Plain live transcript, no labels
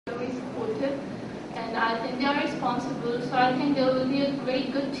motivated, and I think they are responsible. So I think there will be a very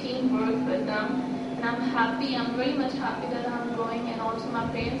good teamwork with them. And I'm very much happy that I'm going, and also my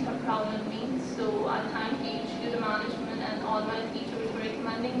parents are proud of me. So I thank the management and all my teachers for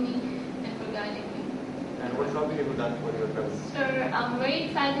recommending me and for guiding me. And what shopping have you done for your travels? Sir, I'm very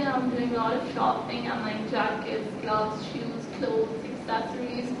excited. I'm doing a lot of shopping. I'm like jackets, gloves, shoes, clothes,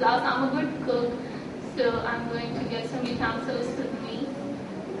 accessories. Plus, I'm a good cook, so I'm going to get some utensils with me.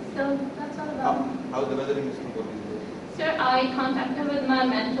 So that's all about it. How's the weather in Istanbul? Sir, I contacted with my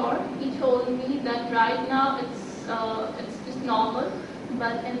mentor. He told me that right now it's just normal,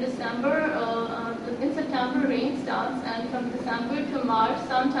 but in September rain starts, and from December to March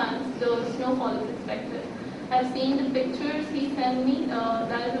sometimes the snowfall is expected. I've seen the pictures he sent me.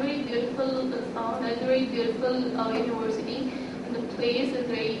 That is a very beautiful. University. And the place is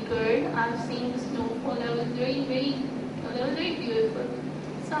very good. I've seen the snowfall. That was very beautiful.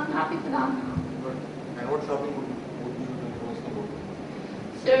 So I'm happy for that. Good. And what shopping would you do in Istanbul?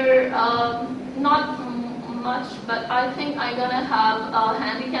 Sir, not much, but I think I'm gonna have a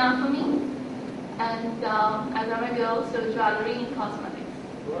handicap for me, and as I'm a girl, so jewelry and cosmetics.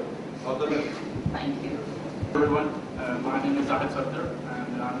 Good. All the best. Thank you. Everyone, my name is Hajvery,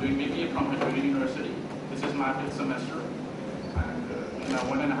 and I'm doing BBA from Hajvery University. This is my 5th semester, and in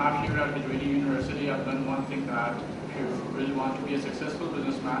 1.5 years at Hajvery University, I've done one thing, that if you really want to be a successful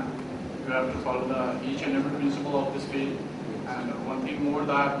businessman, you have to follow each and every principle of this field. And one thing more,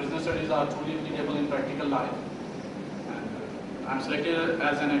 that business studies are truly applicable in practical life. And I'm selected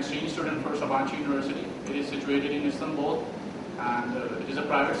as an exchange student for Sabancı University. It is situated in Istanbul, and it is a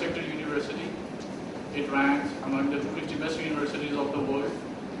private sector university. It ranks among the 250 best universities of the world.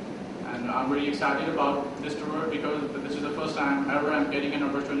 And I'm really excited about this tour because this is the first time ever I'm getting an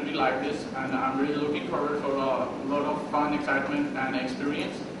opportunity like this. And I'm really looking forward for a lot of fun, excitement, and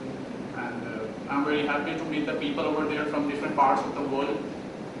experience. And I'm very happy to meet the people over there from different parts of the world.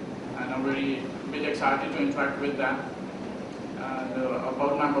 And I'm really excited to interact with them. And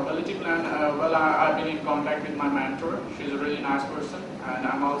about my mobility plan, I've been in contact with my mentor. She's a really nice person. And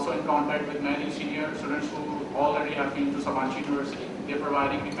I'm also in contact with many senior students who already have been to Sabancı University. They're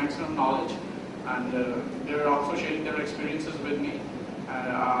providing me maximum knowledge, and they're also sharing their experiences with me.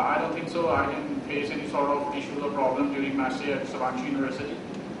 I don't think so I can face any sort of issues or problem during my stay at Sabancı University.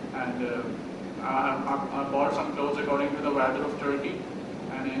 And I bought some clothes according to the weather of Turkey.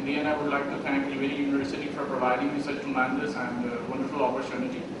 And in the end, I would like to thank Hajvery University for providing me such tremendous and wonderful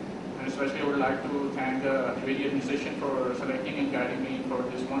opportunity. And especially I would like to thank the Hajvery administration for selecting and guiding me for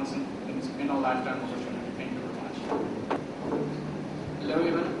this once in a lifetime opportunity. Thank you very much. Hello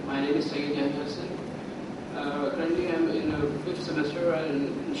everyone, my name is Hajvery. Currently I am in the 5th semester, and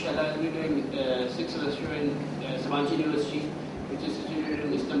inshallah I will be doing 6th semester in Sabancı University, which is situated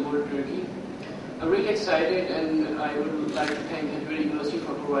in Istanbul, Turkey. I'm really excited, and I would like to thank Hajvery University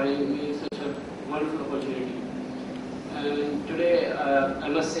for providing me such a wonderful opportunity. And today, I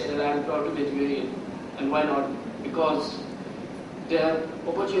must say that I am proud to be Hajvery, and why not? Because the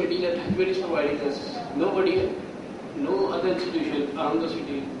opportunity that Hajvery is providing us, no other institution around the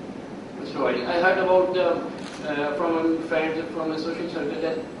city is providing. I heard about from friends from a social circle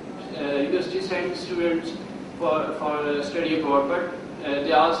that university send students for study abroad, but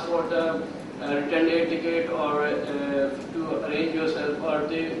they ask for the return aid ticket or to arrange yourself, or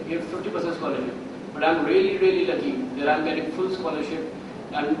they give 50% scholarship. But I'm really lucky that I'm getting full scholarship.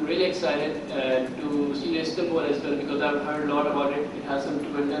 I'm really excited to see Istanbul as well, because I've heard a lot about it. It has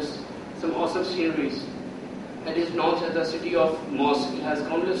some awesome sceneries. It is known as the city of mosques. It has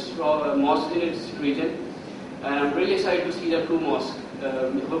countless mosques in its region. And I'm really excited to see the Blue Mosque.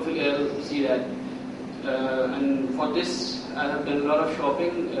 Hopefully I'll see that. And for this, I have done a lot of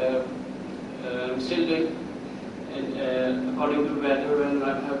shopping. I'm still doing, and according to weather, and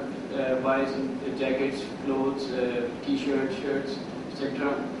I have buy some jackets, clothes, t-shirts, shirts,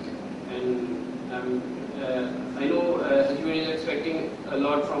 etc. And I know Hajvery is expecting a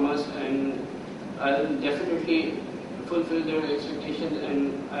lot from us, and I'll definitely fulfill their expectations,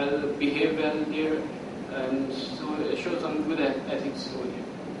 and I'll behave well there, and so show some good ethics over here,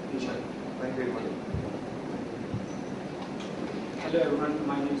 inshallah. Thank you very much. Hello everyone,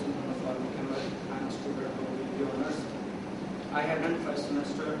 my name is Hajvery. I'm a student of BBA Honors. I have done 1st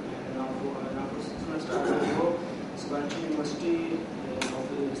semester, and now for 6th semester I will go Sabancı University of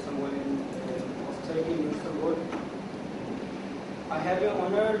Istanbul of Turkey in Istanbul. I have been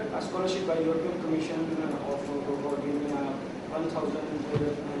honored a scholarship by European Commission of giving me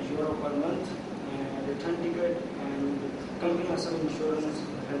 1,000 euro per month, return ticket, and comprehensive insurance,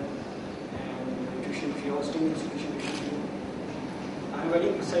 and tuition fee, hosting institution tuition fee. I I'm very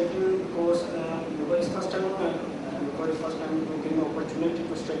excited because it's first time to get an opportunity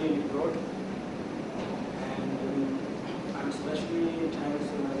to study abroad, and I'm especially thanks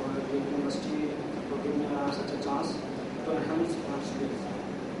to my university for giving me such a chance to enhance my skills.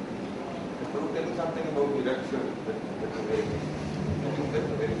 So tell me something about the lecture that's a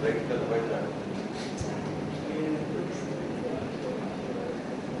very bright color by that.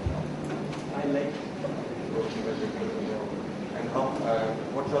 I like. And how?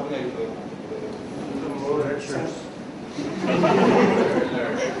 What shopping are you doing? Some more red shirts.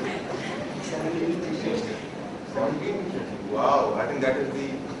 17? Wow, I think that is the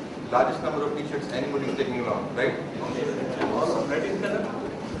largest number of t-shirts anybody is taking along, right? Also red in color.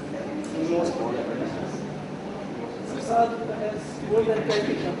 Most Prasad has more than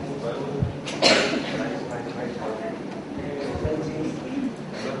 20 shirts.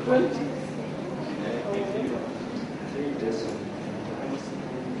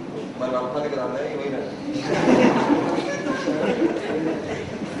 मैं आपका लेकर आना है वही ना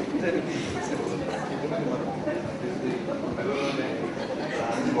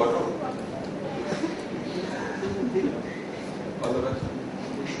All the best.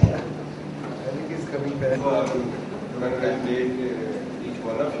 I think he's coming back. Congratulate each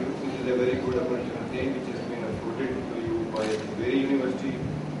one of you. This is a very good opportunity which has been afforded to you by Hajvery University.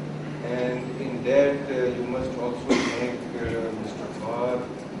 And in that you must also thank Mr. Far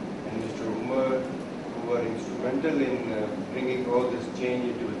and Mr. Umar, who were instrumental in bringing all this change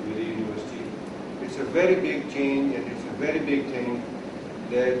into Hajvery University. It's a very big change and it's a very big thing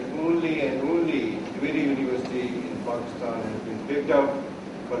that only and only Hajvery University in Pakistan has been picked up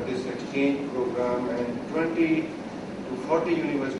for this exchange program, and 20 to 40 universities